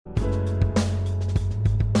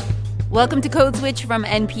Welcome to Code Switch from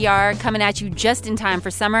NPR, coming at you just in time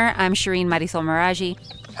for summer. I'm Shireen Marisol Meraji.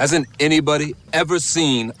 Hasn't anybody ever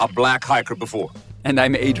seen a black hiker before? And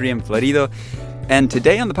I'm Adrian Florido. And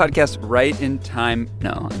today on the podcast, right in time...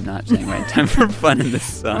 No, I'm not saying right in time for fun in the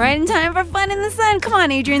sun. Right in time for fun in the sun. Come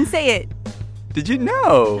on, Adrian, say it. Did you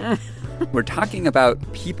know? We're talking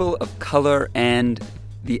about people of color and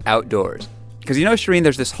the outdoors. Because you know, Shireen,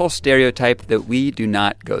 there's this whole stereotype that we do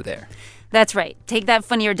not go there. That's right. Take that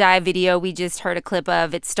Funny or Die video we just heard a clip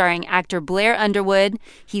of. It's starring actor Blair Underwood.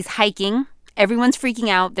 He's hiking. Everyone's freaking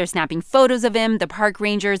out. They're snapping photos of him. The park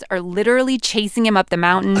rangers are literally chasing him up the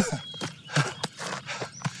mountain.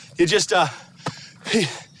 You just,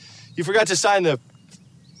 you forgot to sign the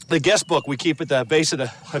guest book we keep at the base of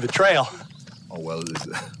the trail. Oh, well, is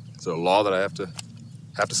there a law that I have to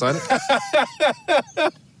sign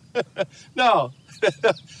it? No,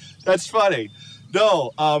 that's funny.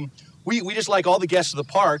 No, we just like all the guests of the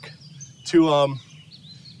park to,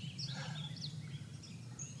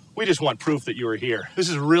 we just want proof that you were here. This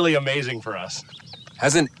is really amazing for us.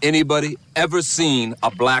 Hasn't anybody ever seen a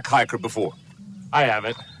black hiker before? I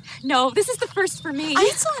haven't. No, this is the first for me. I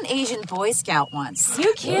saw an Asian Boy Scout once.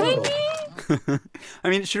 You kidding me? I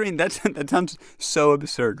mean, Shireen, that sounds so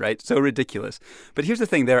absurd, right? So ridiculous. But here's the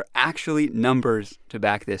thing. There are actually numbers to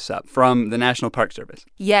back this up from the National Park Service.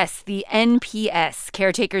 Yes, the NPS,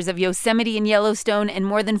 caretakers of Yosemite and Yellowstone and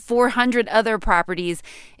more than 400 other properties,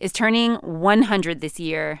 is turning 100 this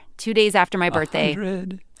year, 2 days after my birthday.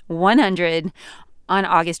 100 on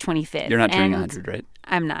August 25th. You're not turning 100, right?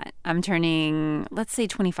 I'm not. I'm turning, let's say,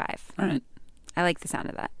 25. All right. I like the sound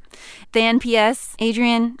of that. The NPS,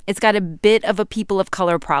 Adrian, it's got a bit of a people of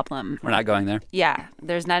color problem. We're not going there. Yeah.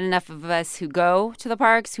 There's not enough of us who go to the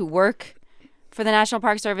parks, who work for the National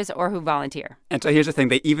Park Service, or who volunteer. And so here's the thing.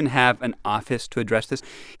 They even have an office to address this.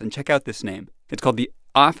 And check out this name. It's called the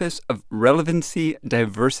Office of Relevancy,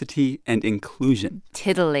 Diversity, and Inclusion.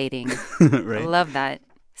 Titillating. Right? I love that.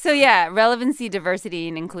 So yeah, relevancy, diversity,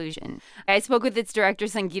 and inclusion. I spoke with its director,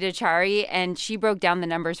 Sangeeta Chari, and she broke down the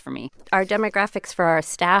numbers for me. Our demographics for our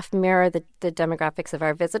staff mirror the demographics of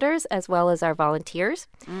our visitors as well as our volunteers.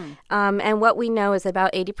 And what we know is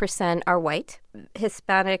about 80% are white.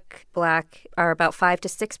 Hispanic, Black are about 5 to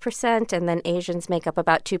 6%, and then Asians make up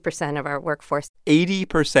about 2% of our workforce.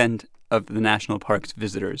 80% of the national park's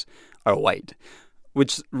visitors are white,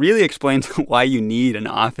 which really explains why you need an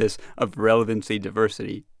office of relevancy,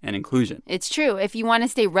 diversity, and inclusion. It's true. If you want to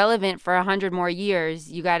stay relevant for 100 more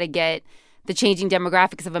years, you got to get the changing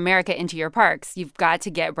demographics of America into your parks. You've got to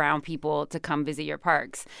get brown people to come visit your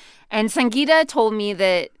parks. And Sangeeta told me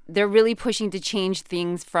that they're really pushing to change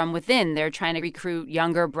things from within. They're trying to recruit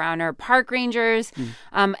younger, browner park rangers.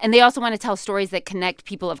 And they also want to tell stories that connect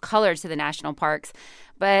people of color to the national parks.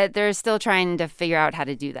 But they're still trying to figure out how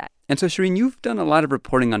to do that. And so, Shireen, you've done a lot of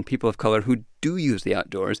reporting on people of color who do use the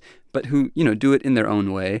outdoors, but who, do it in their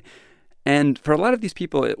own way. And for a lot of these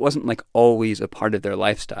people, it wasn't like always a part of their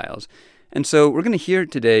lifestyles. And so we're going to hear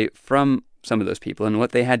today from some of those people and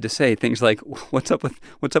what they had to say. Things like, what's up with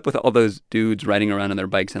all those dudes riding around on their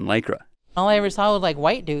bikes in Lycra? All I ever saw was like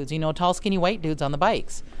white dudes, tall, skinny white dudes on the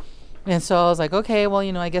bikes. And so I was like, okay, well,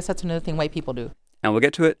 I guess that's another thing white people do. And we'll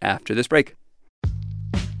get to it after this break.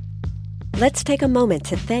 Let's take a moment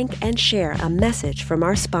to thank and share a message from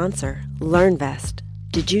our sponsor, LearnVest.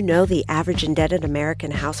 Did you know the average indebted American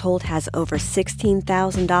household has over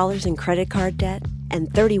 $16,000 in credit card debt? And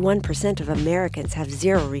 31% of Americans have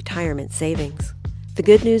zero retirement savings. The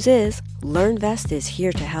good news is, LearnVest is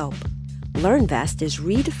here to help. LearnVest is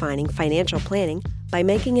redefining financial planning by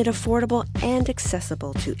making it affordable and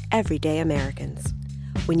accessible to everyday Americans.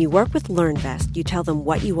 When you work with LearnVest, you tell them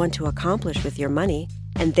what you want to accomplish with your money,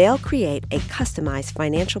 and they'll create a customized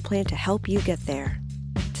financial plan to help you get there.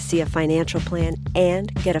 To see a financial plan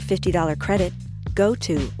and get a $50 credit, go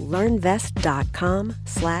to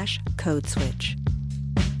learnvest.com/codeswitch.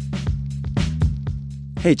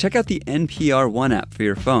 Hey, check out the NPR One app for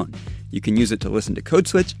your phone. You can use it to listen to Code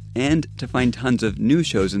Switch and to find tons of new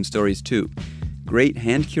shows and stories, too. Great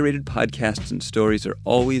hand-curated podcasts and stories are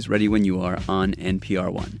always ready when you are on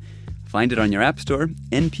NPR One. Find it on your app store,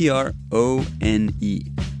 NPR ONE.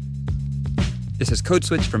 This is Code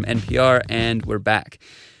Switch from NPR, and we're back.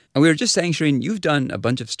 And we were just saying, Shireen, you've done a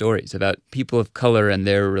bunch of stories about people of color and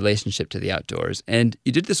their relationship to the outdoors. And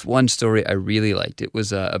you did this one story I really liked. It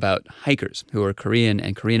was about hikers who are Korean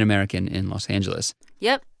and Korean American in Los Angeles.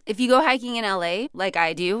 Yep. If you go hiking in LA, like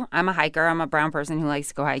I do, I'm a hiker. I'm a brown person who likes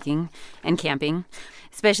to go hiking and camping.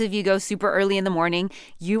 Especially if you go super early in the morning,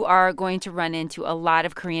 you are going to run into a lot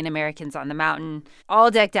of Korean Americans on the mountain,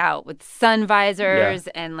 all decked out with sun visors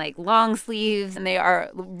and like long sleeves. And they are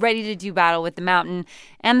ready to do battle with the mountain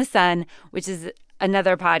and the sun, which is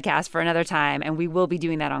another podcast for another time. And we will be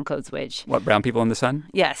doing that on Code Switch. What, brown people in the sun?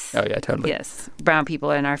 Yes. Oh, yeah, totally. Yes. Brown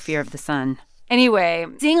people and our fear of the sun. Anyway,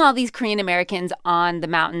 seeing all these Korean Americans on the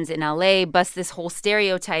mountains in LA busts this whole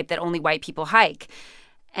stereotype that only white people hike.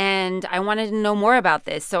 And I wanted to know more about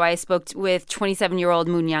this. So I spoke with 27-year-old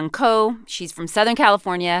Moon Young Ko. She's from Southern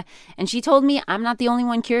California. And she told me I'm not the only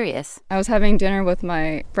one curious. I was having dinner with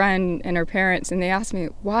my friend and her parents, and they asked me,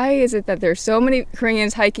 why is it that there's so many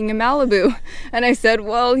Koreans hiking in Malibu? And I said,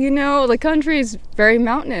 well, you know, the country is very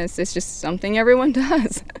mountainous. It's just something everyone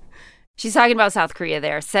does. She's talking about South Korea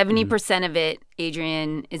there. 70% of it,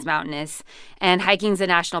 Adrienne, is mountainous. And hiking's a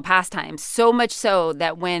national pastime. So much so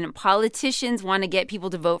that when politicians want to get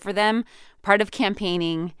people to vote for them, part of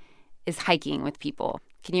campaigning is hiking with people.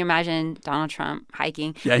 Can you imagine Donald Trump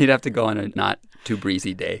hiking? Yeah, he'd have to go on a not too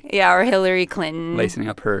breezy day. Yeah, or Hillary Clinton. Lacing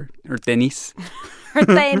up her tennis. Her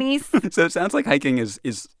tennis. So it sounds like hiking is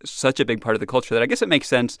such a big part of the culture that I guess it makes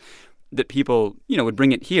sense that people, would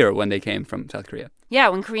bring it here when they came from South Korea. Yeah,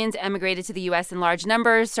 when Koreans emigrated to the U.S. in large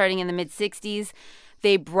numbers, starting in the mid-'60s,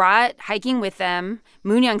 they brought hiking with them.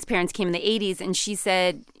 Moon Young's parents came in the 80s, and she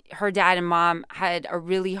said her dad and mom had a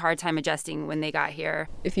really hard time adjusting when they got here.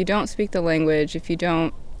 If you don't speak the language, if you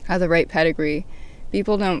don't have the right pedigree,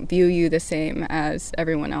 people don't view you the same as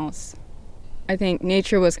everyone else. I think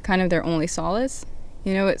nature was kind of their only solace.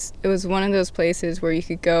 It was one of those places where you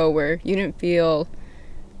could go where you didn't feel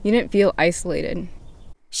isolated.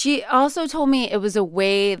 She also told me it was a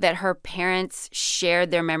way that her parents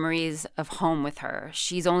shared their memories of home with her.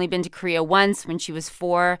 She's only been to Korea once when she was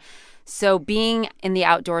 4. So being in the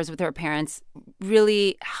outdoors with her parents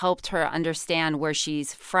really helped her understand where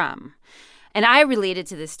she's from. And I related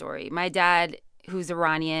to this story. My dad, who's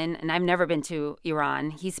Iranian, and I've never been to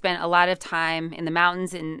Iran, he spent a lot of time in the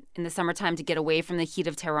mountains in the summertime to get away from the heat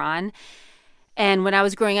of Tehran. And when I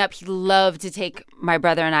was growing up, he loved to take my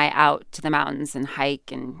brother and I out to the mountains and hike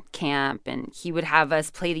and camp. And he would have us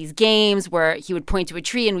play these games where he would point to a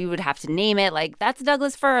tree and we would have to name it. Like, that's a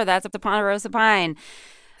Douglas fir, that's the Ponderosa pine.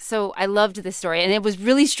 So I loved this story. And it was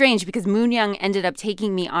really strange because Moon Young ended up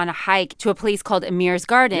taking me on a hike to a place called Amir's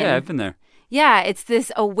Garden. Yeah, I've been there. Yeah, it's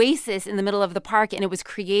this oasis in the middle of the park, and it was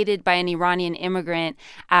created by an Iranian immigrant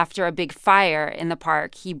after a big fire in the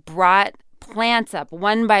park. He brought plants up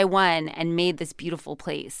one by one and made this beautiful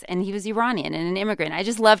place. And he was Iranian and an immigrant. I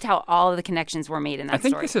just loved how all of the connections were made in that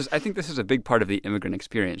story. I think this is a big part of the immigrant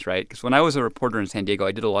experience, right? Because when I was a reporter in San Diego,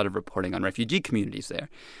 I did a lot of reporting on refugee communities there.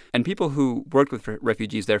 And people who worked with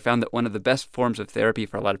refugees there found that one of the best forms of therapy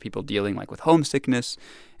for a lot of people dealing with homesickness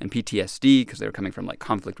and PTSD, because they were coming from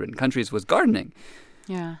conflict-ridden countries, was gardening.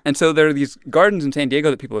 Yeah. And so there are these gardens in San Diego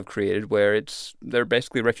that people have created where they're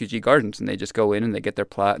basically refugee gardens, and they just go in and they get their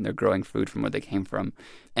plot and they're growing food from where they came from.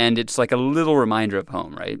 And it's like a little reminder of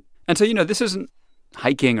home, right? And so, this isn't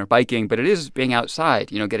hiking or biking, but it is being outside,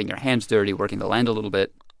 getting your hands dirty, working the land a little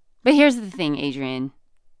bit. But here's the thing, Adrienne.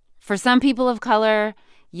 For some people of color,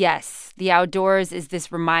 yes, the outdoors is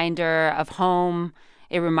this reminder of home.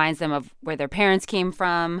 It reminds them of where their parents came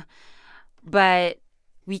from. But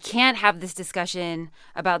we can't have this discussion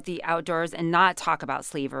about the outdoors and not talk about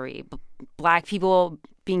slavery. Black people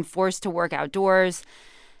being forced to work outdoors,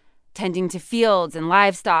 tending to fields and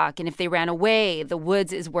livestock. And if they ran away, the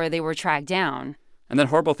woods is where they were tracked down. And then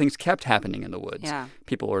horrible things kept happening in the woods. Yeah.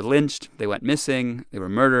 People were lynched, they went missing, they were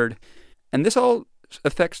murdered. And this all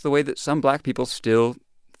affects the way that some black people still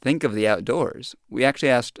think of the outdoors. We actually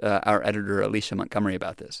asked our editor, Alicia Montgomery,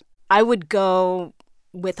 about this. I would go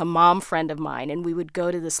with a mom friend of mine, and we would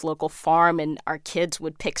go to this local farm, and our kids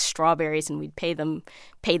would pick strawberries, and we'd pay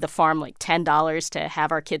the farm like $10 to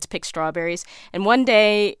have our kids pick strawberries. And one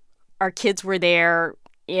day our kids were there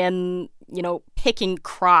picking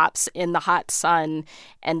crops in the hot sun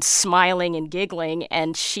and smiling and giggling,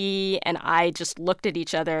 and she and I just looked at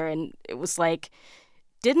each other, and it was like,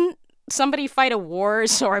 didn't somebody fight a war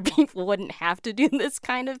so our people wouldn't have to do this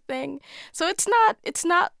kind of thing? So it's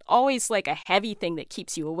not always like a heavy thing that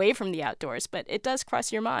keeps you away from the outdoors, but it does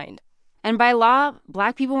cross your mind. And by law,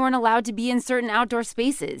 Black people weren't allowed to be in certain outdoor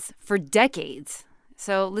spaces for decades.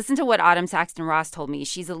 So listen to what Autumn Saxton Ross told me.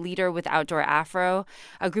 She's a leader with Outdoor Afro,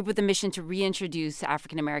 a group with a mission to reintroduce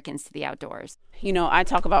African Americans to the outdoors. I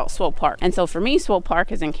talk about Swope Park. And so for me, Swope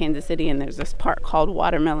Park is in Kansas City, and there's this park called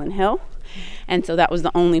Watermelon Hill. And so that was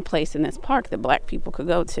the only place in this park that Black people could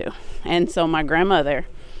go to. And so my grandmother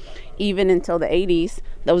even until the 80s,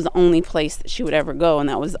 that was the only place that she would ever go, and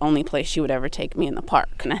that was the only place she would ever take me in the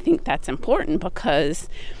park. And I think that's important because,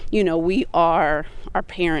 we are our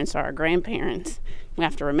parents or our grandparents. We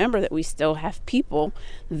have to remember that we still have people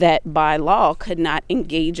that by law could not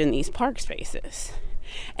engage in these park spaces.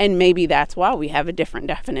 And maybe that's why we have a different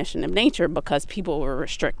definition of nature, because people were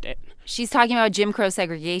restricted. She's talking about Jim Crow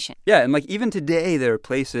segregation. Yeah, and even today there are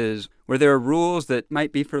places where there are rules that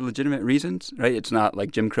might be for legitimate reasons, right? It's not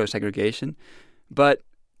like Jim Crow segregation, but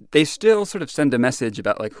they still sort of send a message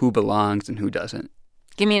about who belongs and who doesn't.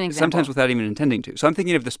 Give me an example. Sometimes without even intending to. So I'm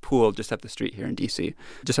thinking of this pool just up the street here in D.C.,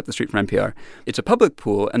 just up the street from NPR. It's a public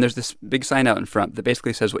pool, and there's this big sign out in front that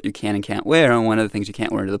basically says what you can and can't wear, and one of the things you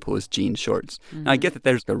can't wear into the pool is jean shorts. Mm-hmm. Now, I get that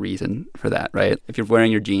there's a reason for that, right? If you're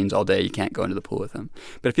wearing your jeans all day, you can't go into the pool with them.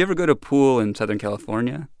 But if you ever go to a pool in Southern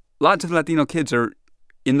California, lots of Latino kids are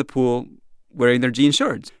in the pool wearing their jean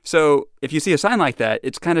shorts. So if you see a sign like that,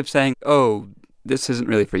 it's kind of saying, oh, this isn't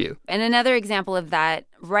really for you. And another example of that,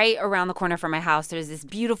 right around the corner from my house, there's this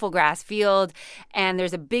beautiful grass field, and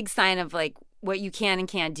there's a big sign of what you can and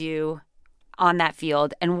can't do on that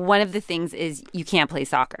field. And one of the things is you can't play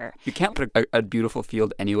soccer. You can't put a beautiful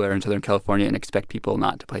field anywhere in Southern California and expect people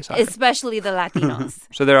not to play soccer. Especially the Latinos.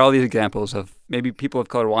 So there are all these examples of maybe people of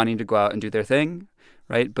color wanting to go out and do their thing,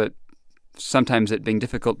 right? But sometimes it being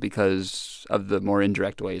difficult because of the more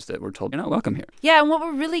indirect ways that we're told you're not welcome here. Yeah, and what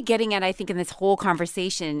we're really getting at, I think, in this whole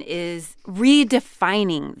conversation is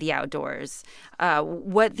redefining the outdoors,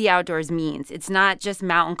 what the outdoors means. It's not just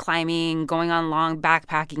mountain climbing, going on long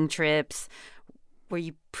backpacking trips where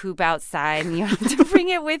you poop outside and you have to bring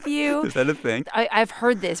it with you. Is that a thing? I've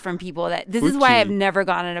heard this from people that this is why I've never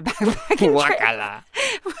gone on a backpacking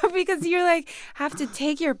trip. Because you're have to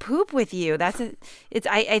take your poop with you. I think it's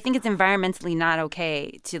environmentally not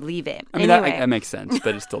okay to leave it. I mean, anyway. that makes sense,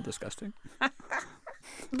 but it's still disgusting.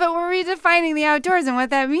 But we're redefining the outdoors and what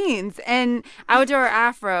that means. And Outdoor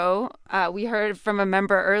Afro, we heard from a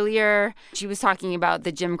member earlier. She was talking about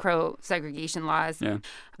the Jim Crow segregation laws. Yeah.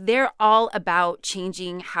 They're all about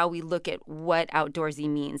changing how we look at what outdoorsy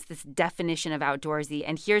means, this definition of outdoorsy.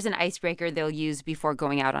 And here's an icebreaker they'll use before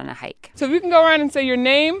going out on a hike. So if you can go around and say your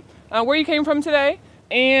name, where you came from today,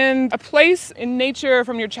 and a place in nature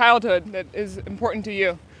from your childhood that is important to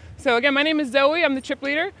you. So again, my name is Zoe. I'm the trip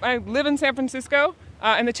leader. I live in San Francisco.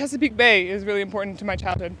 And the Chesapeake Bay is really important to my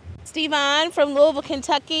childhood. Stevon from Louisville,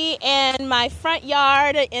 Kentucky, and my front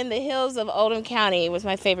yard in the hills of Oldham County was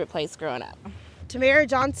my favorite place growing up. Tamara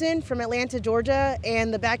Johnson from Atlanta, Georgia,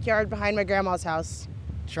 and the backyard behind my grandma's house.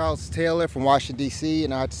 Charles Taylor from Washington, D.C.,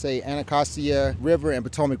 and I'd say Anacostia River and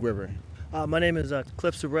Potomac River. My name is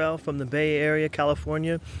Cliff Sorrell from the Bay Area,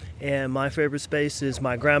 California, and my favorite space is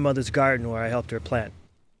my grandmother's garden where I helped her plant.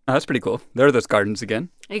 Oh, that's pretty cool. There are those gardens again.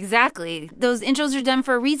 Exactly. Those intros are done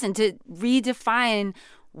for a reason, to redefine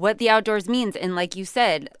what the outdoors means. And like you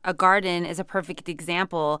said, a garden is a perfect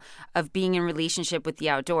example of being in relationship with the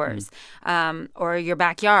outdoors. Or your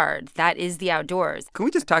backyard. That is the outdoors. Can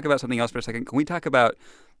we just talk about something else for a second? Can we talk about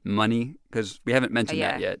money? Because we haven't mentioned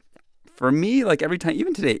that yet. For me, every time,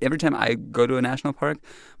 even today, every time I go to a national park,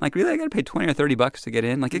 I'm really, I got to pay $20 or $30 to get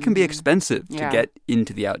in. It can be expensive to get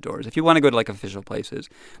into the outdoors. If you want to go to official places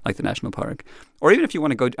like the national park, or even if you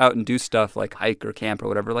want to go out and do stuff like hike or camp or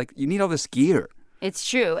whatever, you need all this gear. It's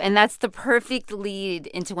true. And that's the perfect lead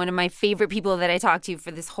into one of my favorite people that I talked to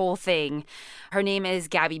for this whole thing. Her name is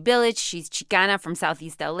Gabby Billich. She's Chicana from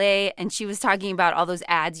Southeast LA. And she was talking about all those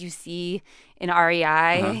ads you see in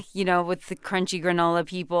REI, with the crunchy granola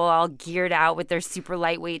people all geared out with their super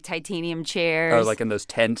lightweight titanium chairs. Oh, in those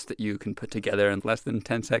tents that you can put together in less than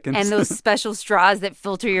 10 seconds. And those special straws that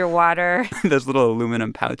filter your water. Those little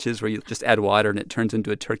aluminum pouches where you just add water and it turns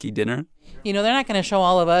into a turkey dinner. They're not going to show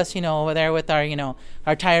all of us, over there with our,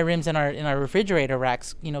 our tire rims and our refrigerator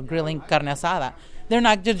racks, grilling carne asada.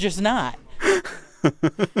 They're just not.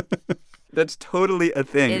 That's totally a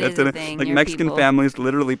thing. That's a thing. Mexican families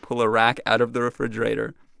literally pull a rack out of the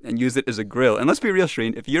refrigerator and use it as a grill. And let's be real,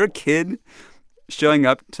 Shereen, if you're a kid showing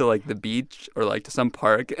up to the beach or to some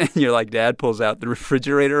park and your dad pulls out the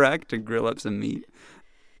refrigerator rack to grill up some meat.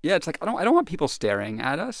 Yeah, it's I don't want people staring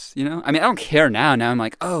at us, I mean, I don't care now. Now I'm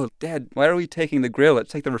oh, Dad, why are we taking the grill? Let's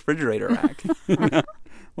take the refrigerator rack.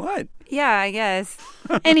 What? Yeah, I guess.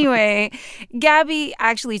 Anyway, Gabby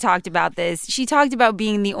actually talked about this. She talked about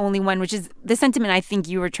being the only one, which is the sentiment I think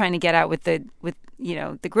you were trying to get at with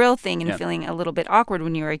the grill thing and feeling a little bit awkward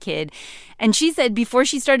when you were a kid. And she said before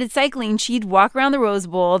she started cycling, she'd walk around the Rose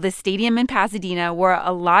Bowl, the stadium in Pasadena, where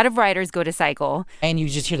a lot of riders go to cycle. And you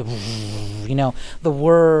just hear the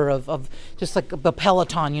whir of just like the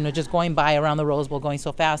peloton, just going by around the Rose Bowl, going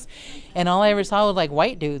so fast. And all I ever saw was like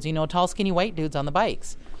white dudes, tall, skinny white dudes on the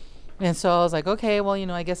bikes. And so I was like, okay, well,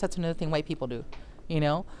 I guess that's another thing white people do,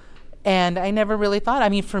 And I never really thought. I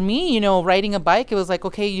mean, for me, riding a bike, it was like,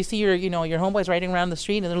 okay, you see your homeboys riding around the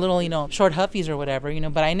street and they're little, short huffies or whatever,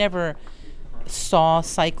 but I never saw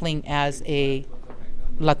cycling as a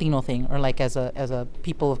Latino thing or like as a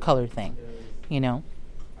people of color thing,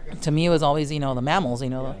 To me, it was always, the mammals,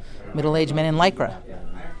 the middle-aged men in Lycra,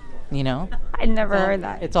 I never heard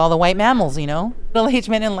that. It's all the white mammals, middle-aged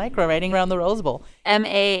men in Lycra riding around the Rose Bowl.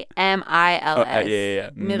 MAMILS. Yeah.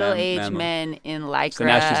 Middle-aged men in Lycra. So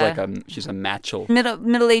now she's a machel.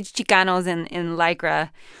 Middle-aged Chicanos in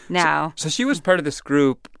Lycra now. So she was part of this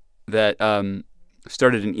group that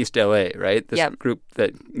started in East LA, right? This group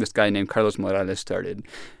that this guy named Carlos Morales started.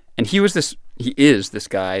 And he is this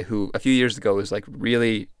guy who a few years ago was like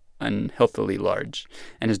really unhealthily large.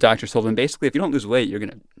 And his doctor told him basically, if you don't lose weight, you're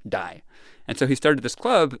going to die. And so he started this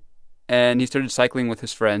club and he started cycling with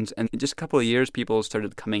his friends. And in just a couple of years, people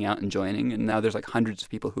started coming out and joining. And now there's like hundreds of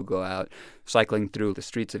people who go out cycling through the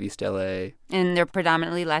streets of East LA. And they're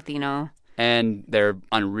predominantly Latino. And they're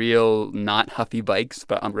on real, not huffy bikes,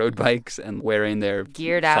 but on road bikes and wearing their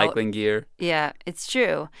geared cycling out gear. Yeah, it's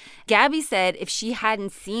true. Gabby said if she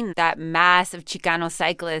hadn't seen that mass of Chicano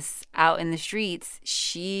cyclists out in the streets,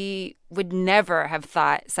 she would never have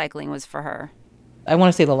thought cycling was for her. I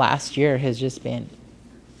want to say the last year has just been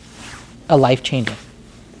a life changer.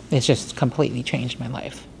 It's just completely changed my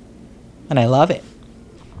life. And I love it.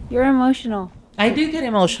 You're emotional. I do get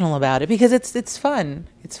emotional about it because it's fun.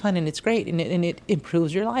 It's fun and it's great and it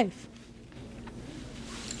improves your life.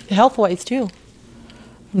 Health-wise too.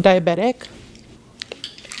 I'm diabetic.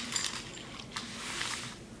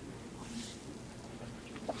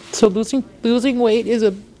 So losing weight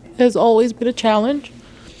has always been a challenge.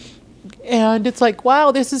 And it's like,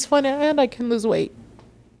 wow, this is fun and I can lose weight.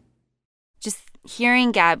 Just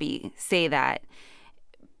hearing Gabby say that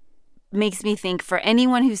makes me think for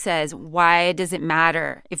anyone who says, why does it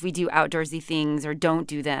matter if we do outdoorsy things or don't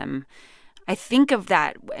do them? I think of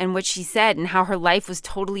that and what she said and how her life was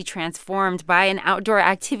totally transformed by an outdoor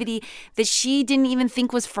activity that she didn't even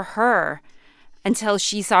think was for her until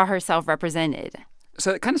she saw herself represented.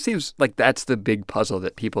 So it kind of seems like that's the big puzzle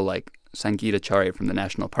that people like Sangeeta Chari from the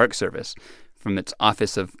National Park Service, from its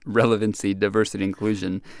Office of Relevancy, Diversity,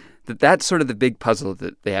 Inclusion, that's sort of the big puzzle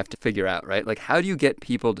that they have to figure out, right? Like, how do you get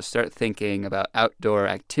people to start thinking about outdoor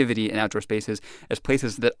activity and outdoor spaces as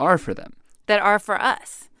places that are for them? That are for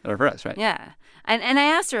us. That are for us, right? Yeah. And I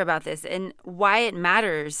asked her about this and why it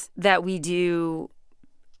matters that we do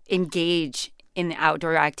engage in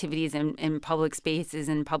outdoor activities in public spaces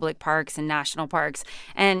and public parks and national parks.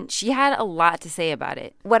 And she had a lot to say about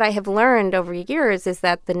it. What I have learned over years is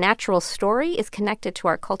that the natural story is connected to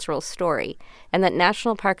our cultural story, and that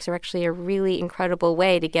national parks are actually a really incredible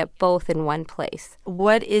way to get both in one place.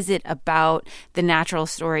 What is it about the natural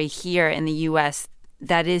story here in the U.S.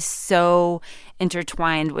 that is so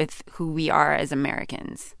intertwined with who we are as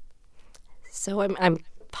Americans? So I'm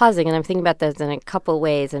pausing and I'm thinking about this in a couple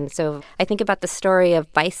ways. And so I think about the story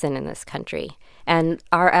of bison in this country and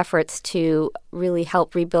our efforts to really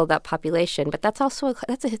help rebuild that population. But that's also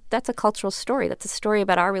that's a cultural story. That's a story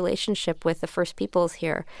about our relationship with the First Peoples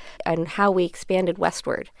here and how we expanded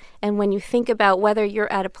westward. And when you think about whether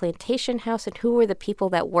you're at a plantation house and who were the people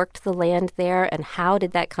that worked the land there and how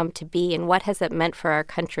did that come to be and what has it meant for our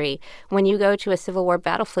country, when you go to a Civil War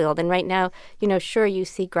battlefield and right now, sure, you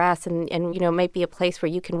see grass and it might be a place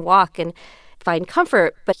where you can walk and find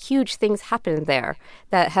comfort, but huge things happen there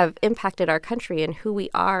that have impacted our country and who we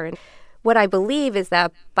are. And what I believe is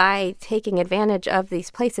that by taking advantage of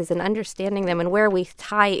these places and understanding them and where we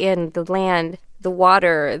tie in the land, the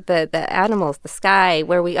water, the animals, the sky,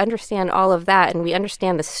 where we understand all of that and we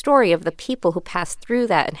understand the story of the people who passed through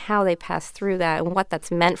that and how they passed through that and what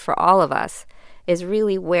that's meant for all of us is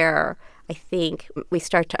really where I think we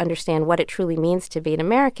start to understand what it truly means to be an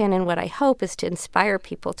American. And what I hope is to inspire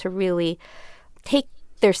people to really take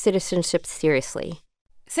their citizenship seriously.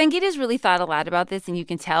 Sangeeta's really thought a lot about this, and you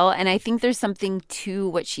can tell. And I think there's something to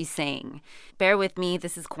what she's saying. Bear with me.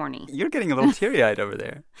 This is corny. You're getting a little teary-eyed over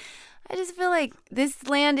there. I just feel like this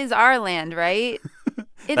land is our land, right?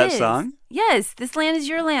 It that is. Song? Yes, this land is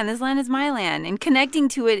your land. This land is my land. And connecting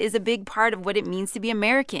to it is a big part of what it means to be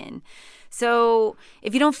American. So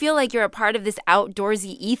if you don't feel like you're a part of this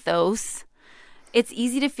outdoorsy ethos, it's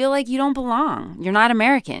easy to feel like you don't belong. You're not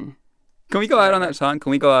American. Can we go out on that song? Can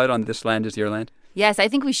we go out on This Land Is Your Land? Yes, I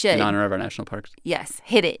think we should. In honor of our national parks? Yes,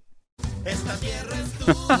 hit it.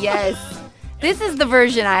 Yes. This is the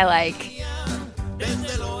version I like.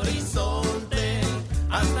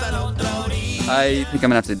 I think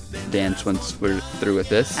I'm going to have to dance once we're through with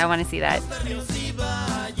this. I want to see that.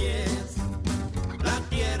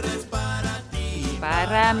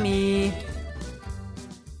 Para mí.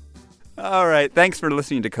 All right. Thanks for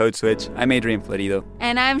listening to Code Switch. I'm Adrian Florido.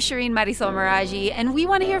 And I'm Shireen Marisol Meraji, and we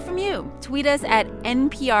want to hear from you. Tweet us at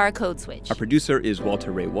NPR Code Switch. Our producer is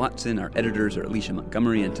Walter Ray Watson. Our editors are Alicia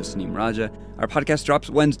Montgomery and Tasneem Raja. Our podcast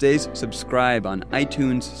drops Wednesdays. Subscribe on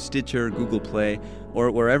iTunes, Stitcher, Google Play,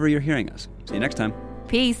 or wherever you're hearing us. See you next time.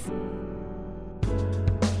 Peace.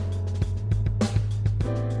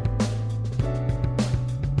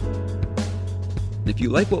 If you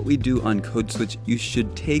like what we do on Code Switch, you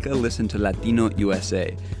should take a listen to Latino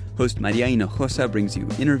USA. Host Maria Hinojosa brings you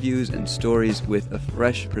interviews and stories with a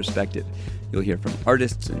fresh perspective. You'll hear from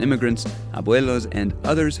artists and immigrants, abuelos, and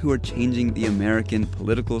others who are changing the American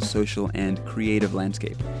political, social, and creative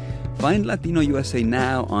landscape. Find Latino USA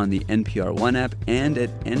now on the NPR One app and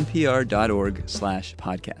at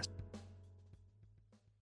npr.org/podcast.